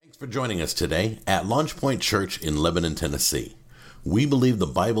For joining us today at Launchpoint Church in Lebanon, Tennessee. We believe the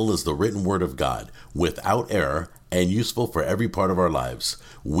Bible is the written word of God, without error and useful for every part of our lives.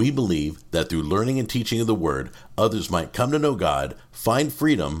 We believe that through learning and teaching of the word, others might come to know God, find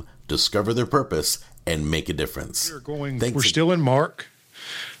freedom, discover their purpose, and make a difference. We're still in Mark.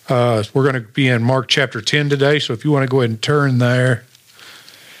 We're going to be in Mark chapter 10 today, so if you want to go ahead and turn there,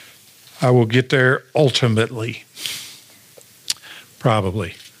 I will get there ultimately.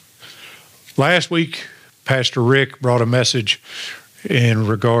 Probably. Last week, Pastor Rick brought a message in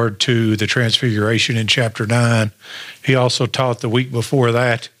regard to the Transfiguration in chapter 9. He also taught the week before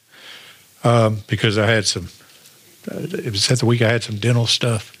that because I had some, it was the week I had some dental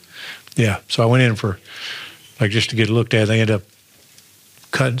stuff. Yeah, so I went in for, just to get looked at. They ended up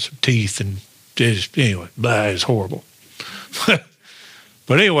cutting some teeth and anyway, it's horrible. But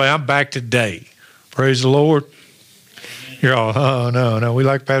anyway, I'm back today. Praise the Lord. You're all, oh, no, we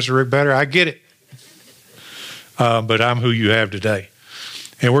like Pastor Rick better. I get it. But I'm who you have today.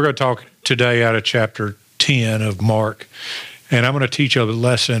 And we're going to talk today out of chapter 10 of Mark. And I'm going to teach a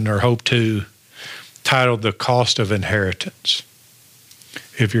lesson, or hope to, titled The Cost of Inheritance.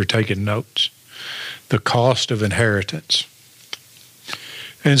 If you're taking notes. The Cost of Inheritance.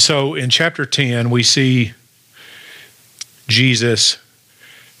 And so in chapter 10, we see Jesus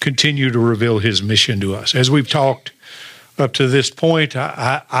continue to reveal his mission to us. As we've talked up to this point,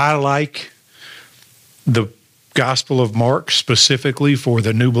 I like the Gospel of Mark specifically for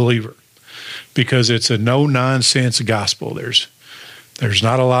the new believer because it's a no-nonsense gospel. There's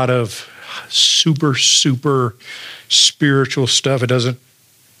not a lot of super spiritual stuff. It doesn't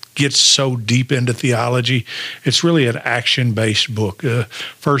get so deep into theology. It's really an action-based book.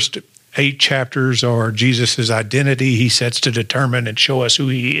 First 8 chapters are Jesus' identity he sets to determine and show us who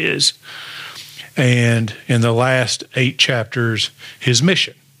he is. And in the last 8 chapters, his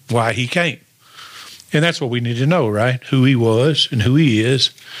mission, why he came. And that's what we need to know, right? Who he was and who he is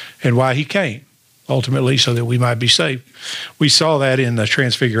and why he came, ultimately, so that we might be saved. We saw that in the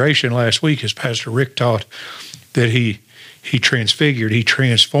Transfiguration last week as Pastor Rick taught that he transfigured, he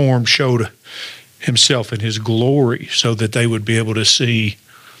transformed, showed himself in his glory so that they would be able to see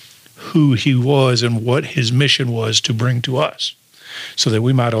who he was and what his mission was to bring to us, so that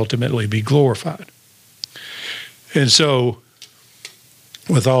we might ultimately be glorified. And so,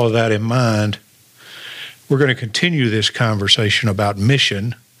 with all of that in mind, we're going to continue this conversation about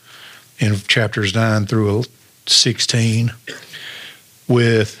mission in chapters 9 through 16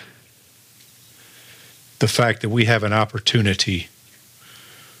 with the fact that we have an opportunity,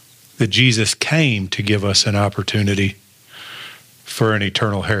 that Jesus came to give us an opportunity for an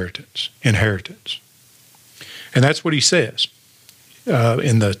eternal inheritance. And that's what he says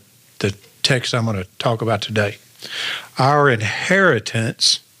in the text I'm going to talk about today. Our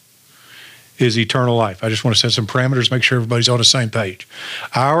inheritance is eternal life. I just want to set some parameters, make sure everybody's on the same page.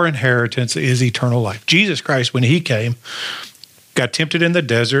 Our inheritance is eternal life. Jesus Christ, when he came, got tempted in the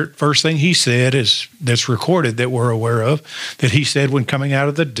desert. First thing he said is, that's recorded that we're aware of, that he said when coming out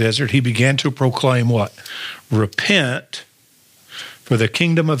of the desert, he began to proclaim what? Repent, for the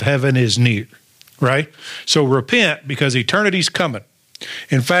kingdom of heaven is near. Right? So repent, because eternity's coming.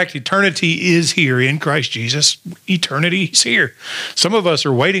 In fact, eternity is here in Christ Jesus. Eternity is here. Some of us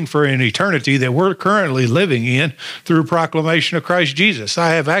are waiting for an eternity that we're currently living in through proclamation of Christ Jesus. I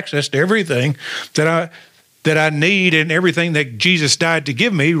have access to everything that I need and everything that Jesus died to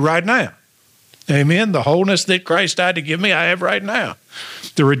give me right now. Amen? The wholeness that Christ died to give me, I have right now.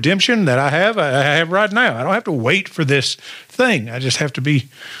 The redemption that I have right now. I don't have to wait for this thing. I just have to be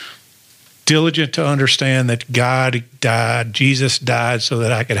diligent to understand that God died, Jesus died, so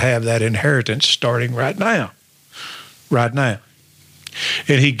that I could have that inheritance starting right now. Right now.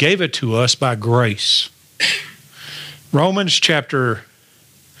 And he gave it to us by grace. Romans chapter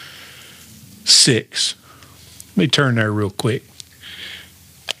 6. Let me turn there real quick.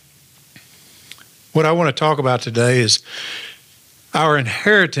 What I want to talk about today is our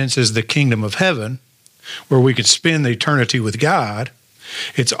inheritance is the kingdom of heaven, where we can spend the eternity with God.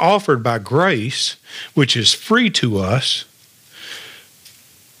 It's offered by grace, which is free to us,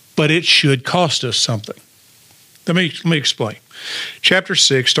 but it should cost us something. Let me explain. Chapter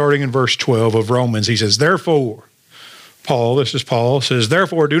 6, starting in verse 12 of Romans, he says, therefore, Paul says,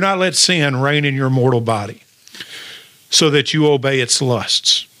 therefore, do not let sin reign in your mortal body, so that you obey its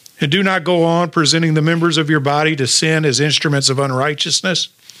lusts. And do not go on presenting the members of your body to sin as instruments of unrighteousness,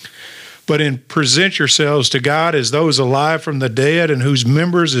 but present yourselves to God as those alive from the dead, and whose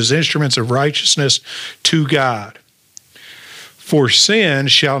members as instruments of righteousness to God. For sin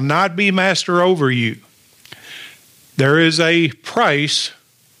shall not be master over you. There is a price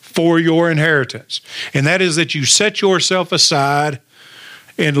for your inheritance. And that is that you set yourself aside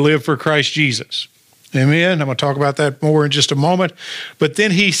and live for Christ Jesus. Amen. I'm going to talk about that more in just a moment. But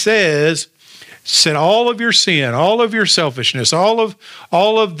then he says, set all of your sin, all of your selfishness, all of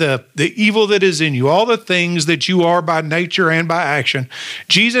the evil that is in you, all the things that you are by nature and by action.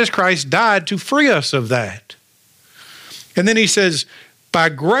 Jesus Christ died to free us of that. And then he says, by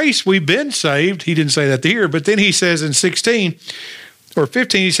grace we've been saved. He didn't say that here, but then he says in 16 or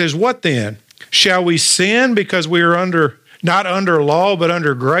 15, he says, what then? Shall we sin because we are not under law, but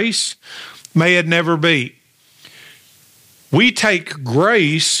under grace? May it never be. We take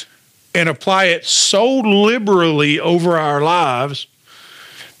grace and apply it so liberally over our lives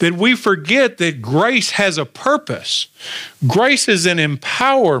that we forget that grace has a purpose. Grace is an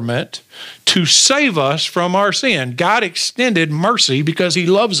empowerment to save us from our sin. God extended mercy because he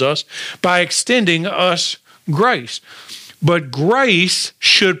loves us by extending us grace. But grace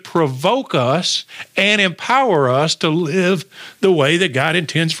should provoke us and empower us to live the way that God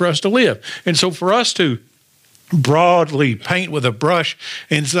intends for us to live. And so for us to broadly paint with a brush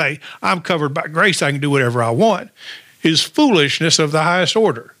and say, I'm covered by grace, I can do whatever I want, is foolishness of the highest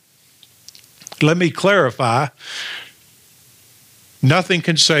order. Let me clarify. Nothing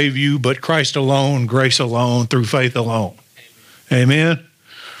can save you but Christ alone, grace alone, through faith alone. Amen?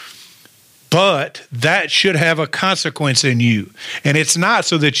 But that should have a consequence in you. And it's not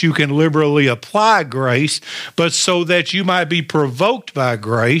so that you can liberally apply grace, but so that you might be provoked by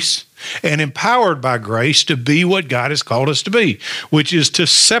grace and empowered by grace to be what God has called us to be, which is to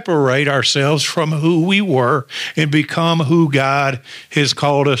separate ourselves from who we were and become who God has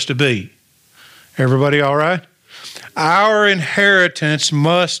called us to be. Everybody all right? Our inheritance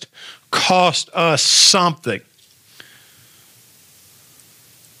must cost us something.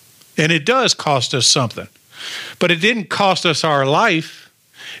 And it does cost us something. But it didn't cost us our life,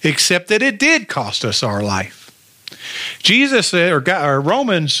 except that it did cost us our life. Jesus said, or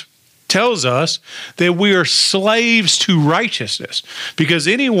Romans tells us that we are slaves to righteousness, because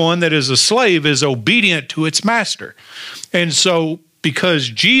anyone that is a slave is obedient to its master. And so because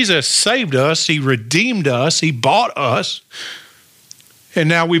Jesus saved us, he redeemed us, he bought us, and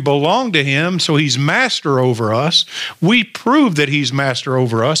now we belong to him, so he's master over us. We prove that he's master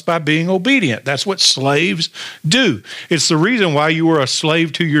over us by being obedient. That's what slaves do. It's the reason why you were a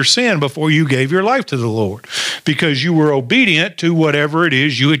slave to your sin before you gave your life to the Lord, because you were obedient to whatever it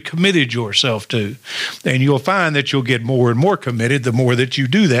is you had committed yourself to. And you'll find that you'll get more and more committed the more that you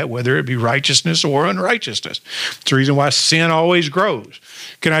do that, whether it be righteousness or unrighteousness. It's the reason why sin always grows.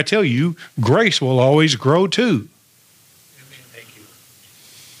 Can I tell you, grace will always grow too.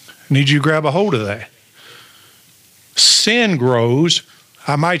 I need you to grab a hold of that. Sin grows.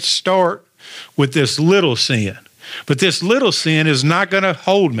 I might start with this little sin, but this little sin is not going to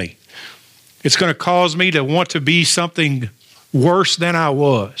hold me. It's going to cause me to want to be something worse than I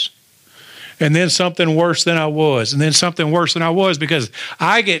was, and then something worse than I was, and then something worse than I was, because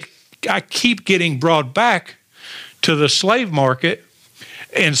I keep getting brought back to the slave market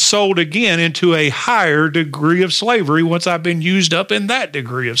and sold again into a higher degree of slavery once I've been used up in that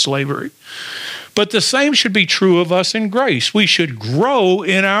degree of slavery. But the same should be true of us in grace. We should grow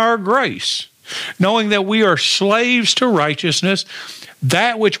in our grace, knowing that we are slaves to righteousness,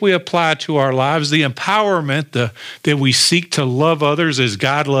 that which we apply to our lives, the empowerment that we seek to love others as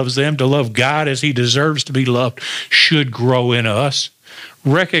God loves them, to love God as he deserves to be loved, should grow in us,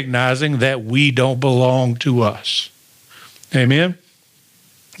 recognizing that we don't belong to us. Amen?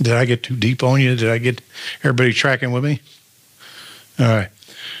 Did I get too deep on you? Did I get everybody tracking with me? All right.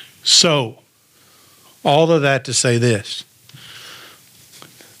 So, all of that to say this.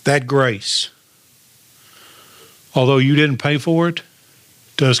 That grace, although you didn't pay for it,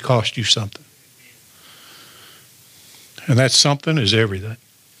 does cost you something. And that something is everything.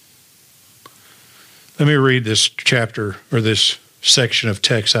 Let me read this chapter, or this section of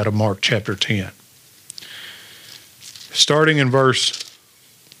text out of Mark chapter 10. Starting in verse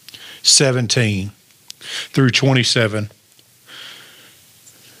 17 through 27,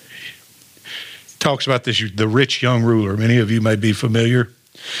 talks about this, the rich young ruler. Many of you may be familiar.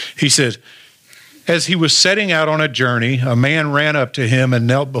 He says, as he was setting out on a journey, a man ran up to him and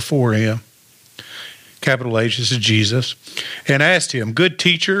knelt before him, capital H, this is Jesus, and asked him, good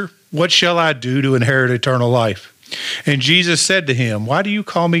teacher, what shall I do to inherit eternal life? And Jesus said to him, why do you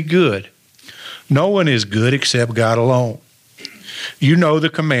call me good? No one is good except God alone. You know the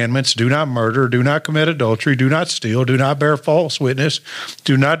commandments: do not murder, do not commit adultery, do not steal, do not bear false witness,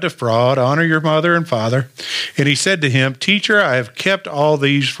 do not defraud, honor your mother and father. And he said to him, teacher, I have kept all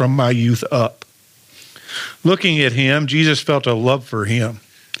these from my youth up. Looking at him, Jesus felt a love for him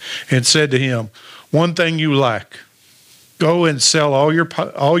and said to him, one thing you lack. Go and sell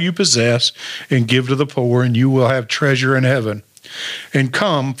all you possess and give to the poor, and you will have treasure in heaven. And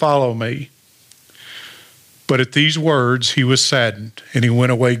come, follow me. But at these words he was saddened, and he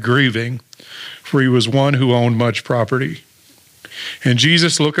went away grieving, for he was one who owned much property. And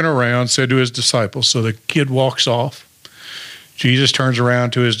Jesus, looking around, said to his disciples, so the kid walks off. Jesus turns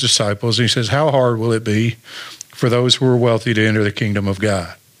around to his disciples, and he says, how hard will it be for those who are wealthy to enter the kingdom of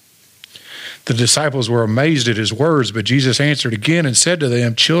God? The disciples were amazed at his words, but Jesus answered again and said to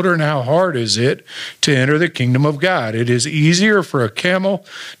them, children, how hard is it to enter the kingdom of God? It is easier for a camel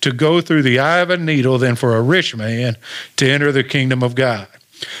to go through the eye of a needle than for a rich man to enter the kingdom of God.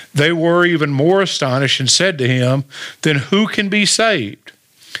 They were even more astonished and said to him, then who can be saved?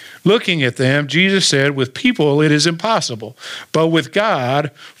 Looking at them, Jesus said, with people it is impossible, but with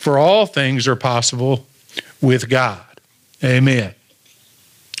God, for all things are possible with God. Amen.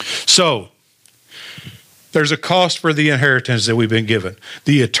 So, there's a cost for the inheritance that we've been given,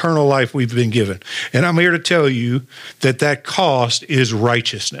 the eternal life we've been given. And I'm here to tell you that that cost is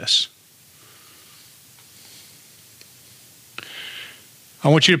righteousness. I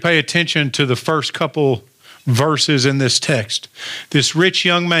want you to pay attention to the first couple verses in this text. This rich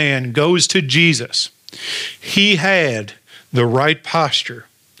young man goes to Jesus. He had the right posture.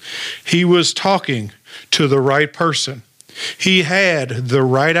 He was talking to the right person. He had the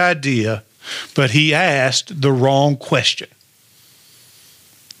right idea, but he asked the wrong question.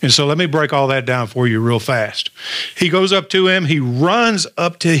 And so let me break all that down for you real fast. He goes up to him, he runs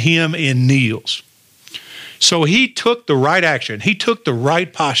up to him and kneels. So he took the right action. He took the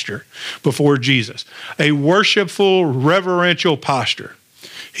right posture before Jesus, a worshipful, reverential posture.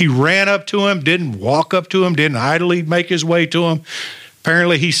 He ran up to him, didn't walk up to him, didn't idly make his way to him.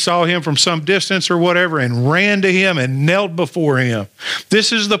 Apparently he saw him from some distance or whatever and ran to him and knelt before him.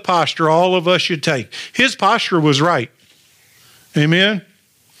 This is the posture all of us should take. His posture was right. Amen?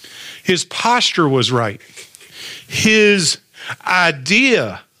 His posture was right. His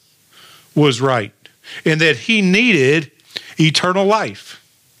idea was right, in that he needed eternal life.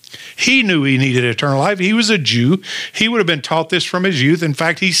 He knew he needed eternal life. He was a Jew. He would have been taught this from his youth. In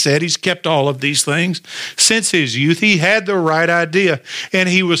fact, he said he's kept all of these things since his youth. He had the right idea, and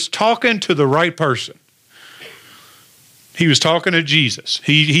he was talking to the right person. He was talking to Jesus.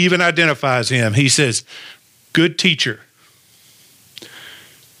 He even identifies him. He says, good teacher.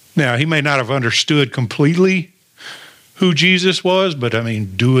 Now, he may not have understood completely who Jesus was, but I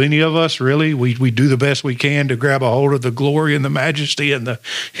mean, do any of us really? We do the best we can to grab a hold of the glory and the majesty and the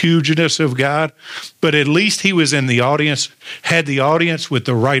hugeness of God. But at least he was in the audience, had the audience with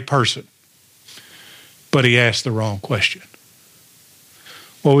the right person. But he asked the wrong question.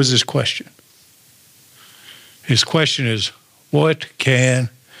 What was his question? His question is, what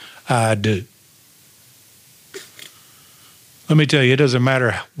can I do? Let me tell you, it doesn't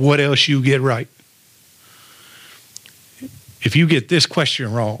matter what else you get right. If you get this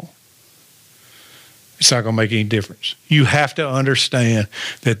question wrong, it's not going to make any difference. You have to understand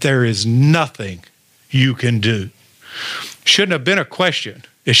that there is nothing you can do. Shouldn't have been a question.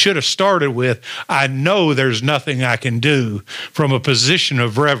 It should have started with, I know there's nothing I can do, from a position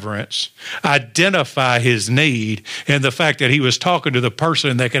of reverence, identify his need and the fact that he was talking to the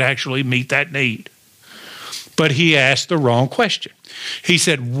person that could actually meet that need. But he asked the wrong question. He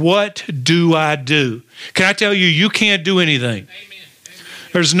said, what do I do? Can I tell you, you can't do anything. Amen.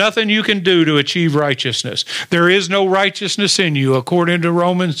 There's nothing you can do to achieve righteousness. There is no righteousness in you. According to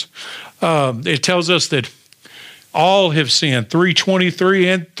Romans, it tells us that all have sinned, 3:23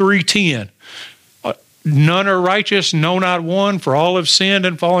 and 3:10. None are righteous, no, not one, for all have sinned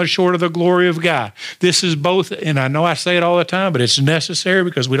and fallen short of the glory of God. This is both, and I know I say it all the time, but it's necessary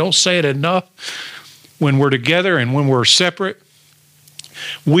because we don't say it enough when we're together and when we're separate.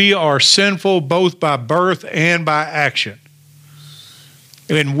 We are sinful both by birth and by action.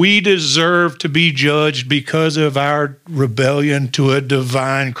 And we deserve to be judged because of our rebellion to a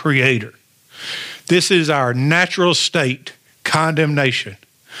divine creator. This is our natural state, condemnation.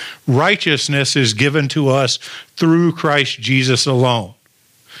 Righteousness is given to us through Christ Jesus alone.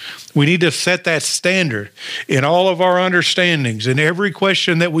 We need to set that standard in all of our understandings. In every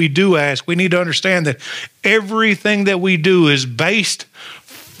question that we do ask, we need to understand that everything that we do is based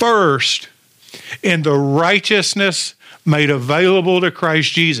first in the righteousness made available to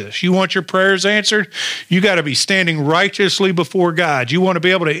Christ Jesus. You want your prayers answered? You got to be standing righteously before God. You want to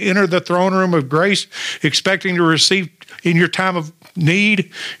be able to enter the throne room of grace expecting to receive in your time of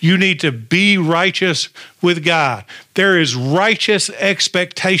need? You need to be righteous with God. There is righteous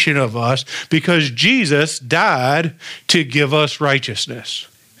expectation of us because Jesus died to give us righteousness.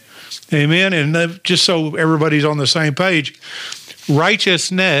 Amen. And just so everybody's on the same page,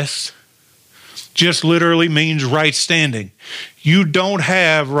 righteousness just literally means right standing. You don't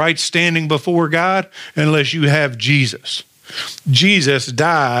have right standing before God unless you have Jesus. Jesus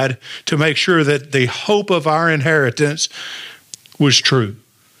died to make sure that the hope of our inheritance was true.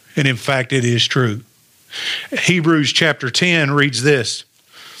 And in fact, it is true. Hebrews chapter 10 reads this,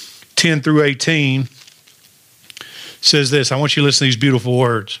 10 through 18 says this. I want you to listen to these beautiful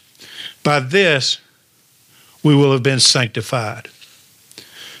words. By this, we will have been sanctified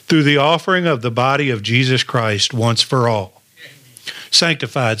through the offering of the body of Jesus Christ once for all.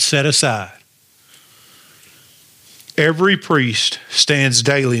 Sanctified, set aside. Every priest stands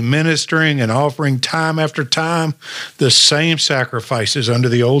daily ministering and offering time after time the same sacrifices under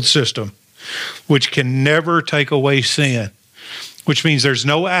the old system, which can never take away sin, which means there's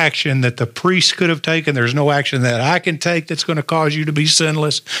no action that the priest could have taken. There's no action that I can take that's going to cause you to be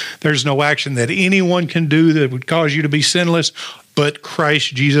sinless. There's no action that anyone can do that would cause you to be sinless, but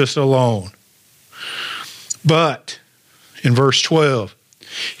Christ Jesus alone. But in verse 12,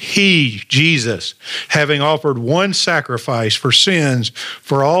 he, Jesus, having offered one sacrifice for sins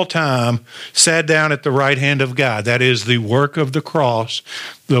for all time, sat down at the right hand of God. That is the work of the cross,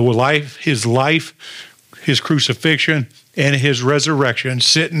 his life, his crucifixion, and his resurrection,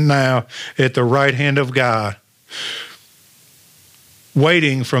 sitting now at the right hand of God,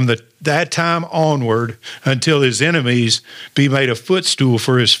 waiting from that time onward until his enemies be made a footstool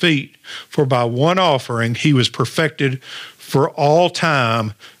for his feet. For by one offering he was perfected for all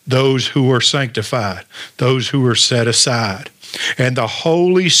time those who were sanctified, those who were set aside. And the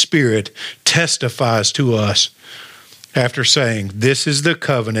Holy Spirit testifies to us after saying, this is the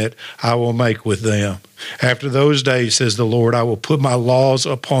covenant I will make with them. After those days, says the Lord, I will put my laws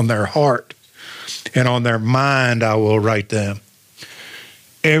upon their heart, and on their mind I will write them.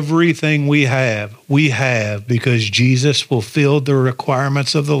 Everything we have because Jesus fulfilled the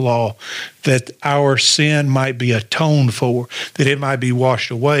requirements of the law, that our sin might be atoned for, that it might be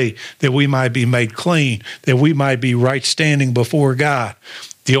washed away, that we might be made clean, that we might be right standing before God.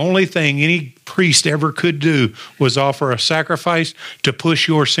 The only thing any priest ever could do was offer a sacrifice to push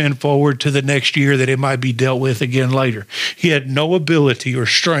your sin forward to the next year, that it might be dealt with again later. He had no ability or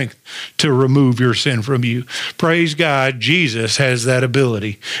strength to remove your sin from you. Praise God, Jesus has that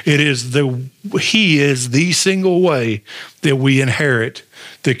ability. He is the single way that we inherit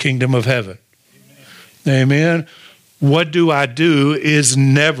the kingdom of heaven. Amen. What do I do is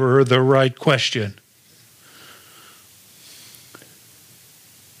never the right question.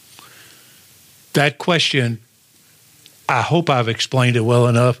 That question, I hope I've explained it well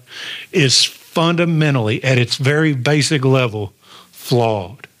enough, is fundamentally, at its very basic level,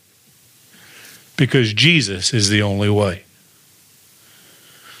 flawed. Because Jesus is the only way.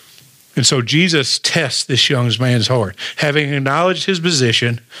 And so Jesus tests this young man's heart. Having acknowledged his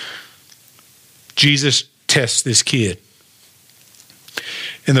position, Jesus tests this kid.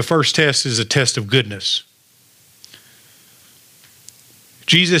 And the first test is a test of goodness.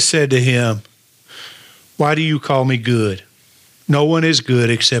 Jesus said to him, why do you call me good? No one is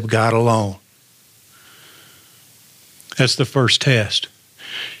good except God alone. That's the first test.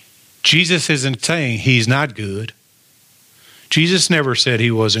 Jesus isn't saying he's not good. Jesus never said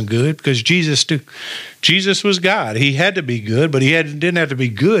he wasn't good, because Jesus was God. He had to be good, but he didn't have to be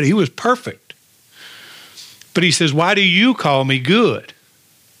good. He was perfect. But he says, why do you call me good?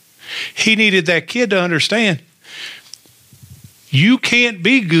 He needed that kid to understand, you can't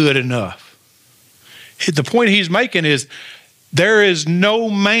be good enough. The point he's making is, there is no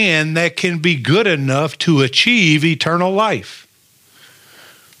man that can be good enough to achieve eternal life.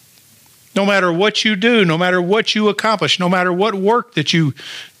 No matter what you do, no matter what you accomplish, no matter what work that you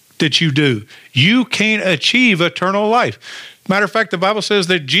do, you can't achieve eternal life. Matter of fact, the Bible says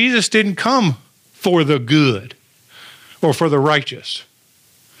that Jesus didn't come for the good or for the righteous.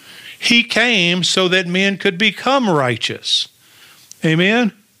 He came so that men could become righteous.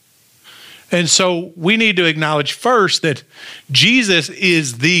 Amen? And so we need to acknowledge first that Jesus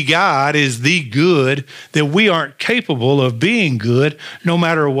is the God, is the good, that we aren't capable of being good no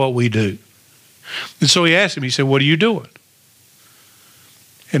matter what we do. And so he asked him, he said, what are you doing?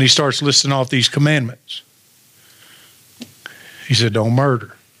 And he starts listing off these commandments. He said, don't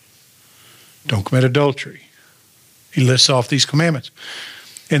murder. Don't commit adultery. He lists off these commandments.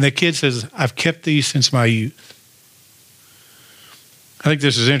 And the kid says, I've kept these since my youth. I think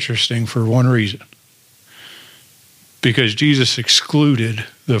this is interesting for one reason. Because Jesus excluded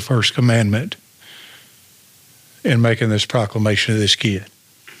the first commandment in making this proclamation to this kid.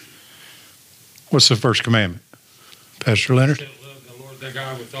 What's the first commandment, Pastor Leonard? Love the Lord thy a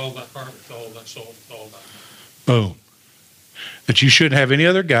guy with all that heart, with all that soul, with all that. Boom. That you shouldn't have any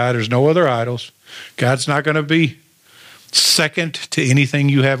other God. There's no other idols. God's not going to be second to anything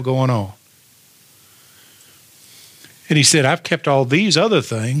you have going on. And he said, I've kept all these other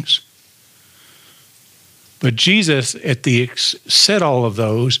things. But Jesus said all of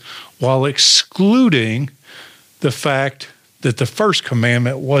those while excluding the fact that the first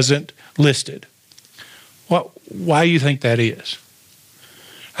commandment wasn't listed. Why do you think that is?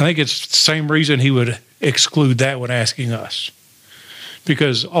 I think it's the same reason he would exclude that when asking us.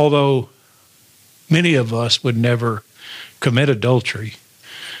 Because although many of us would never commit adultery,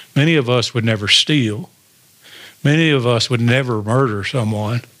 many of us would never steal, many of us would never murder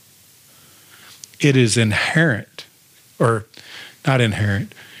someone, it is inherent, or not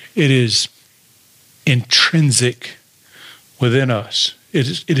inherent, it is intrinsic within us.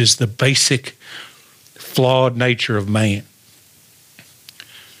 It is the basic flawed nature of man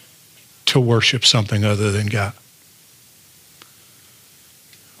to worship something other than God.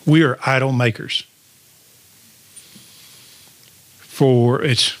 We are idol makers.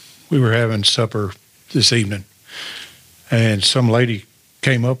 We were having supper this evening, and some lady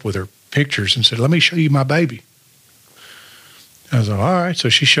came up with her pictures and said, let me show you my baby. I was like, all right. So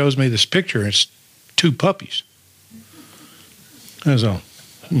she shows me this picture, and it's 2 puppies. I was like,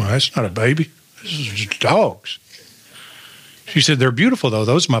 well, that's not a baby. This is just dogs. She said, they're beautiful, though.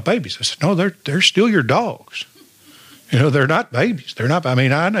 Those are my babies. I said, no, they're still your dogs. You know, they're not babies. They're not, I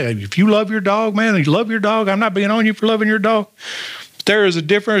mean, if you love your dog, man, and you love your dog, I'm not being on you for loving your dog. But there is a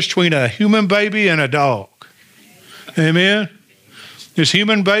difference between a human baby and a dog. Amen? This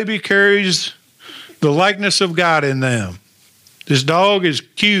human baby carries the likeness of God in them. This dog is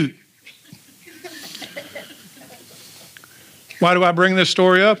cute. Why do I bring this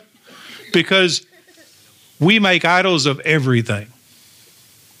story up? Because we make idols of everything.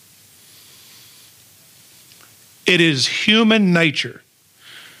 It is human nature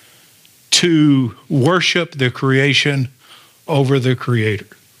to worship the creation over the Creator.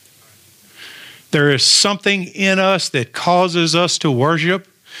 There is something in us that causes us to worship,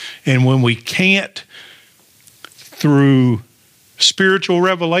 and when we can't, through spiritual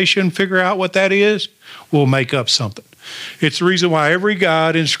revelation, figure out what that is, we'll make up something. It's the reason why every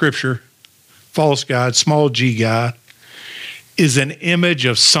god in Scripture, false god, small g god, is an image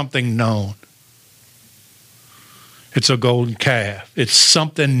of something known. It's a golden calf. It's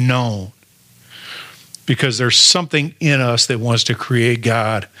something known. Because there's something in us that wants to create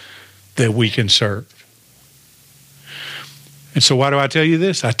God that we can serve. And so why do I tell you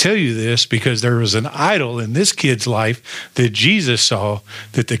this? I tell you this because there was an idol in this kid's life that Jesus saw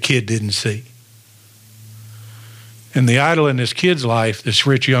that the kid didn't see. And the idol in this kid's life, this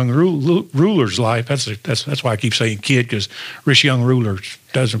rich young ruler's life, that's why I keep saying kid, because rich young ruler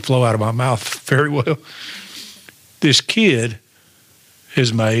doesn't flow out of my mouth very well. This kid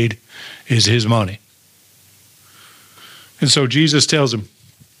has made is his money. And so Jesus tells him,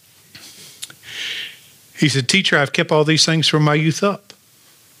 he said, teacher, I've kept all these things from my youth up.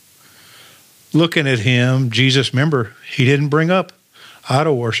 Looking at him, Jesus, remember, he didn't bring up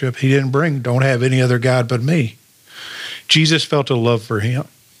idol worship. He didn't bring, don't have any other God but me. Jesus felt a love for him.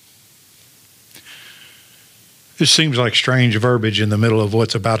 This seems like strange verbiage in the middle of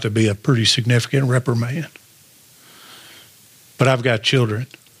what's about to be a pretty significant reprimand. But I've got children.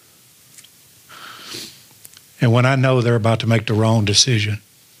 And when I know they're about to make the wrong decision,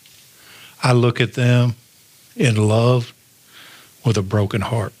 I look at them in love with a broken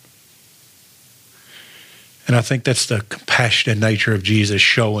heart. And I think that's the compassionate nature of Jesus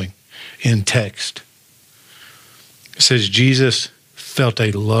showing in text. It says Jesus felt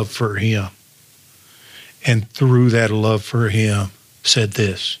a love for him. And through that love for him said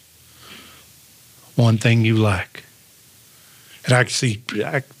this, one thing you lack. And I can see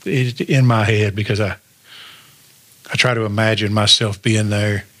it in my head because I try to imagine myself being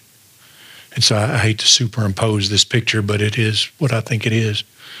there. And so I hate to superimpose this picture, but it is what I think it is.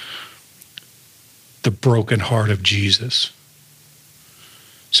 The broken heart of Jesus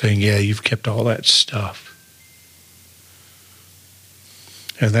saying, yeah, you've kept all that stuff.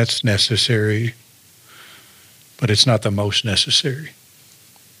 And that's necessary, but it's not the most necessary.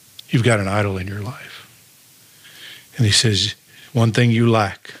 You've got an idol in your life. And he says, one thing you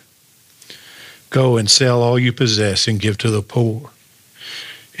lack. Go and sell all you possess and give to the poor,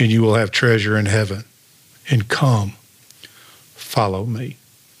 and you will have treasure in heaven. And come, follow me.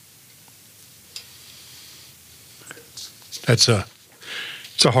 It's a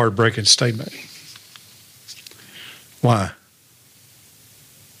heartbreaking statement. Why?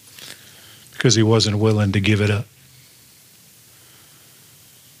 Because he wasn't willing to give it up.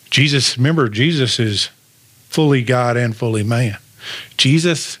 Remember, Jesus is fully God and fully man.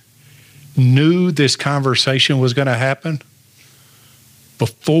 Jesus knew this conversation was going to happen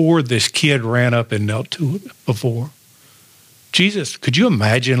before this kid ran up and knelt to him before. Jesus, could you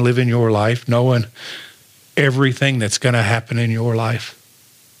imagine living your life knowing everything that's going to happen in your life?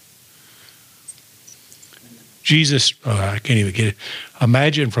 Jesus, I can't even get it.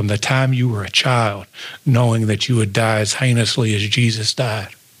 Imagine from the time you were a child knowing that you would die as heinously as Jesus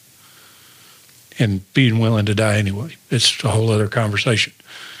died and being willing to die anyway. It's a whole other conversation.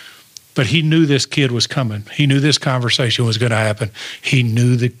 But he knew this kid was coming. He knew this conversation was going to happen. He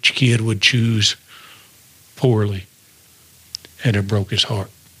knew the kid would choose poorly, and it broke his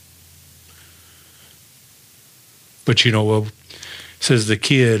heart. But you know what? It says the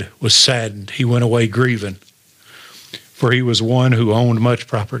kid was saddened. He went away grieving, for he was one who owned much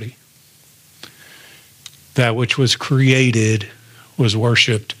property. That which was created was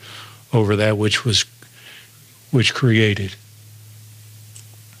worshipped over that which created.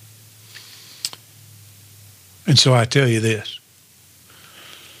 And so I tell you this.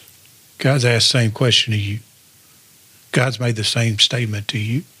 God's asked the same question to you. God's made the same statement to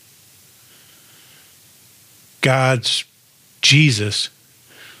you. Jesus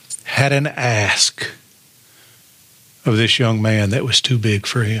had an ask of this young man that was too big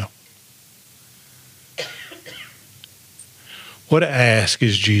for him. What ask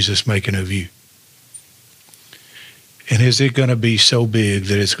is Jesus making of you? And is it going to be so big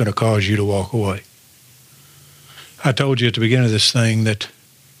that it's going to cause you to walk away? I told you at the beginning of this thing that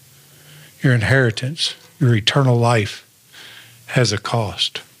your inheritance, your eternal life, has a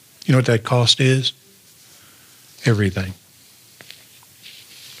cost. You know what that cost is? Everything.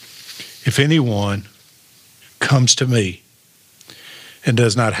 If anyone comes to me and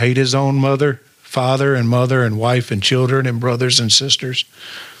does not hate his own father and mother and wife and children and brothers and sisters,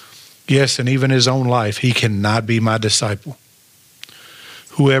 yes, and even his own life, he cannot be my disciple.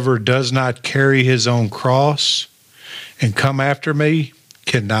 Whoever does not carry his own cross and come after me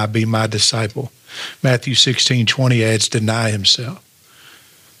cannot be my disciple. Matthew 16:20 adds, deny himself.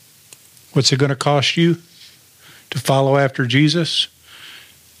 What's it going to cost you to follow after Jesus,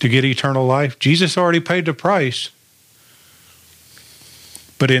 to get eternal life? Jesus already paid the price.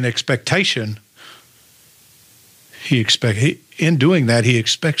 But in expectation, in doing that, he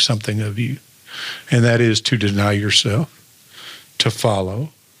expects something of you. And that is to deny yourself, to follow,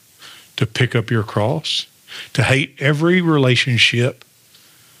 to pick up your cross, to hate every relationship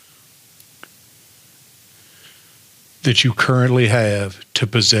that you currently have to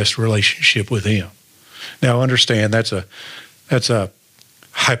possess relationship with him. Now understand that's a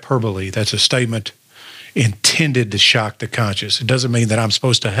hyperbole. That's a statement intended to shock the conscience. It doesn't mean that I'm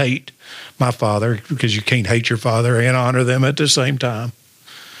supposed to hate my father, because you can't hate your father and honor them at the same time.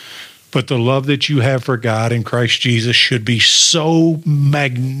 But the love that you have for God in Christ Jesus should be so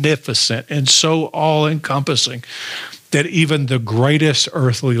magnificent and so all-encompassing that even the greatest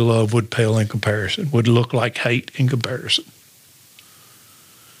earthly love would pale in comparison, would look like hate in comparison.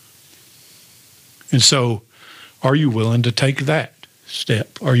 And so, are you willing to take that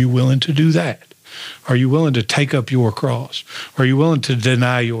step? Are you willing to do that? Are you willing to take up your cross? Are you willing to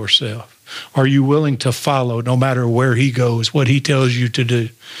deny yourself? Are you willing to follow no matter where he goes, what he tells you to do?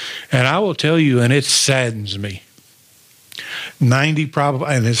 And I will tell you, and it saddens me, 90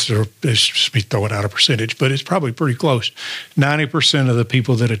 probably, and it's just me throwing out a percentage, but it's probably pretty close. 90% of the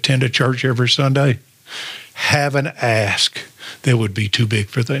people that attend a church every Sunday have an ask that would be too big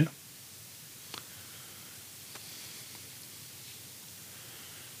for them.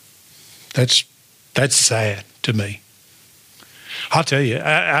 That's sad to me. I'll tell you,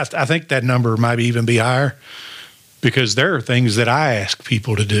 I think that number might even be higher, because there are things that I ask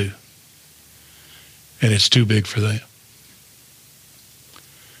people to do, and it's too big for them.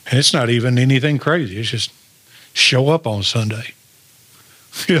 And it's not even anything crazy. It's just show up on Sunday.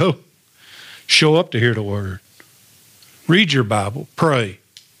 You know, show up to hear the word. Read your Bible. Pray.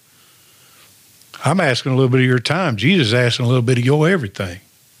 I'm asking a little bit of your time. Jesus is asking a little bit of your everything.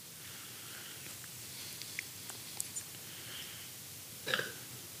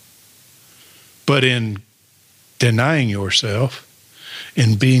 But in denying yourself,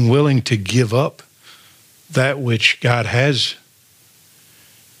 in being willing to give up that which God has,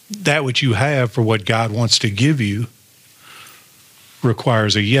 that which you have for what God wants to give you,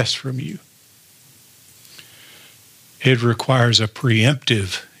 requires a yes from you. It requires a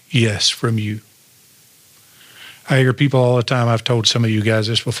preemptive yes from you. I hear people all the time, I've told some of you guys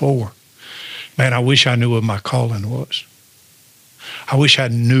this before, man, I wish I knew what my calling was. I wish I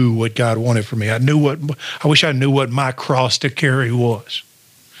knew what God wanted for me. I wish I knew what my cross to carry was.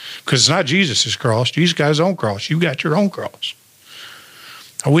 Because it's not Jesus' cross. Jesus got his own cross. You got your own cross.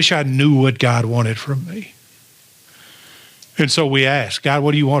 I wish I knew what God wanted from me. And so we ask, God,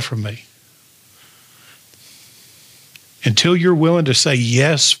 what do you want from me? Until you're willing to say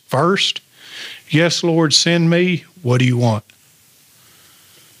yes first, yes, Lord, send me, what do you want?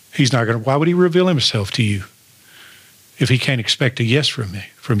 He's not going to, why would he reveal himself to you if he can't expect a yes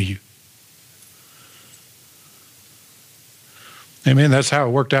from you? Amen. That's how it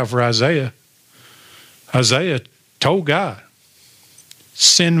worked out for Isaiah. Isaiah told God,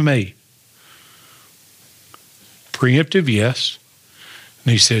 send me. Preemptive yes.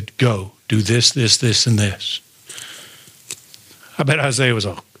 And he said, go, do this, this, this, and this. I bet Isaiah was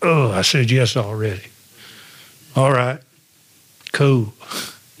like, oh, I said yes already. All right, cool.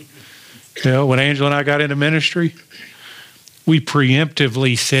 You know, when Angela and I got into ministry, we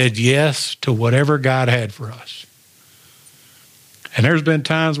preemptively said yes to whatever God had for us. And there's been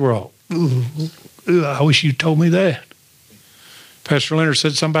times where, I wish you told me that. Pastor Leonard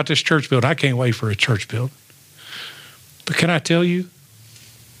said something about this church building. I can't wait for a church building. But can I tell you,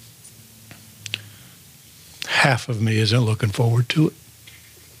 half of me isn't looking forward to it.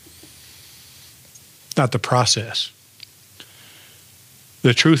 Not the process.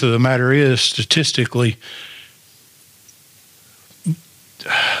 The truth of the matter is, statistically,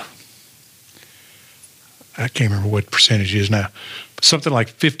 I can't remember what percentage it is now, but something like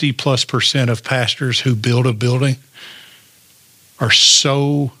 50+% of pastors who build a building are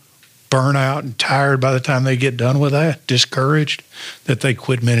so burnt out and tired by the time they get done with that, discouraged, that they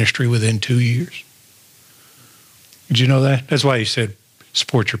quit ministry within 2 years. Did you know that? That's why he said,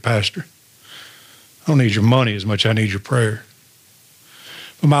 support your pastor. I don't need your money as much as I need your prayer.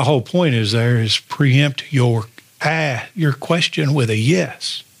 But my whole point is preempt your question with a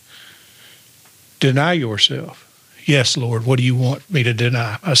yes. Deny yourself. Yes, Lord, what do you want me to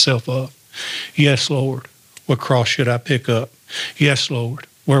deny myself of? Yes, Lord, what cross should I pick up? Yes, Lord,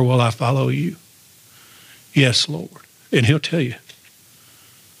 where will I follow you? Yes, Lord. And he'll tell you.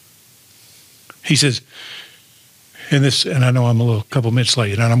 He says, and I know I'm a couple minutes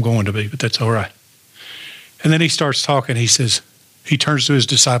late, and I'm going to be, but that's all right. And then he starts talking. He says, he turns to his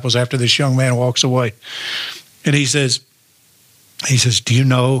disciples after this young man walks away. And he says, do you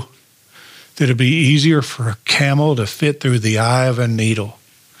know that it'd be easier for a camel to fit through the eye of a needle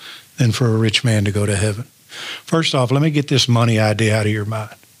than for a rich man to go to heaven? First off, let me get this money idea out of your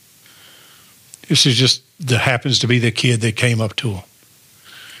mind. This is just, that happens to be the kid that came up to him.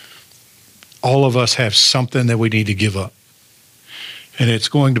 All of us have something that we need to give up. And it's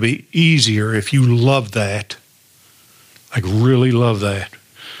going to be easier if you love that, like really love that,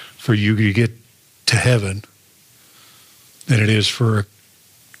 for you to get to heaven than it is for a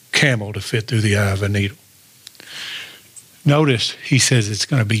camel to fit through the eye of a needle. Notice he says it's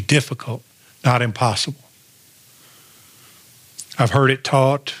going to be difficult, not impossible. I've heard it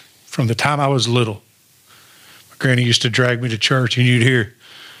taught from the time I was little. My granny used to drag me to church, and you'd hear,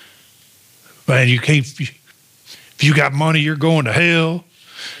 man, you can't, if you got money, you're going to hell.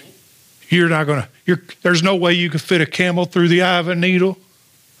 You're not going to, there's no way you can fit a camel through the eye of a needle.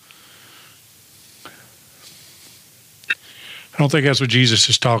 I don't think that's what Jesus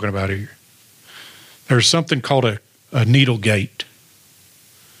is talking about here. There's something called a needle gate.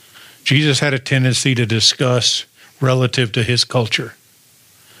 Jesus had a tendency to discuss relative to his culture,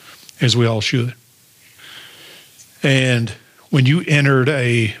 as we all should. And when you entered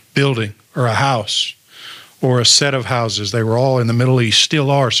a building or a house or a set of houses, they were all in the Middle East,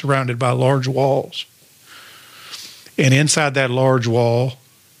 still are, surrounded by large walls. And inside that large wall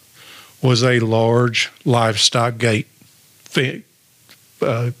was a large livestock gate. Gate.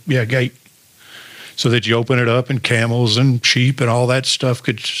 So that you open it up and camels and sheep and all that stuff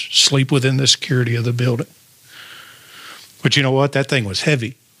could sleep within the security of the building. But you know what? That thing was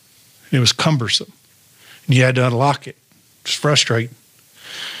heavy. It was cumbersome. And you had to unlock it. It's frustrating.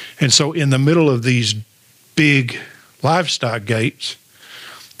 And so in the middle of these big livestock gates,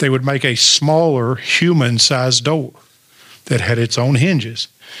 they would make a smaller human-sized door that had its own hinges.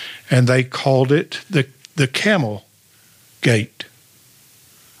 And they called it the camel gate.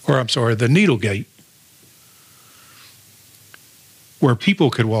 Or I'm sorry, the needle gate, where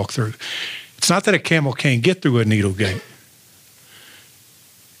people could walk through. It's not that a camel can't get through a needle gate.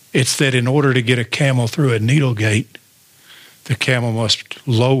 It's that in order to get a camel through a needle gate, the camel must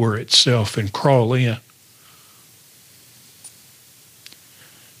lower itself and crawl in.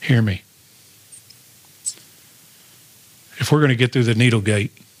 Hear me. If we're going to get through the needle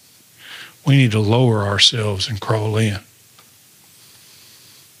gate, we need to lower ourselves and crawl in.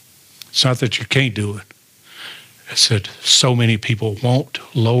 It's not that you can't do it. I said, so many people won't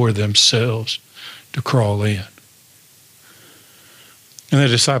lower themselves to crawl in. And the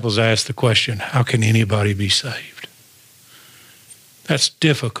disciples asked the question, how can anybody be saved? That's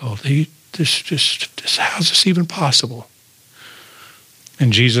difficult. How's this even possible?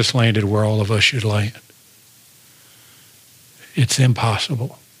 And Jesus landed where all of us should land. It's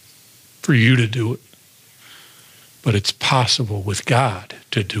impossible for you to do it, but it's possible with God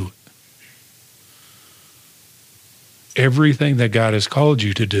to do it. Everything that God has called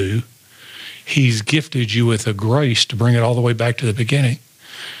you to do, He's gifted you with a grace to bring it all the way back to the beginning.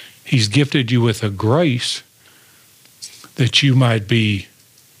 He's gifted you with a grace that you might be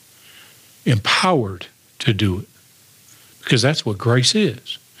empowered to do it. Because that's what grace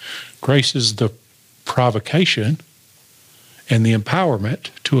is. Grace is the provocation and the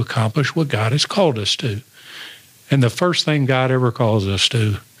empowerment to accomplish what God has called us to. And the first thing God ever calls us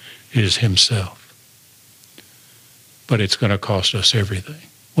to is Himself. But it's going to cost us everything.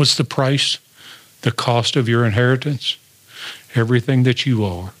 What's the price? The cost of your inheritance? Everything that you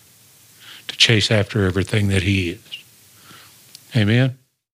are, to chase after everything that He is. Amen?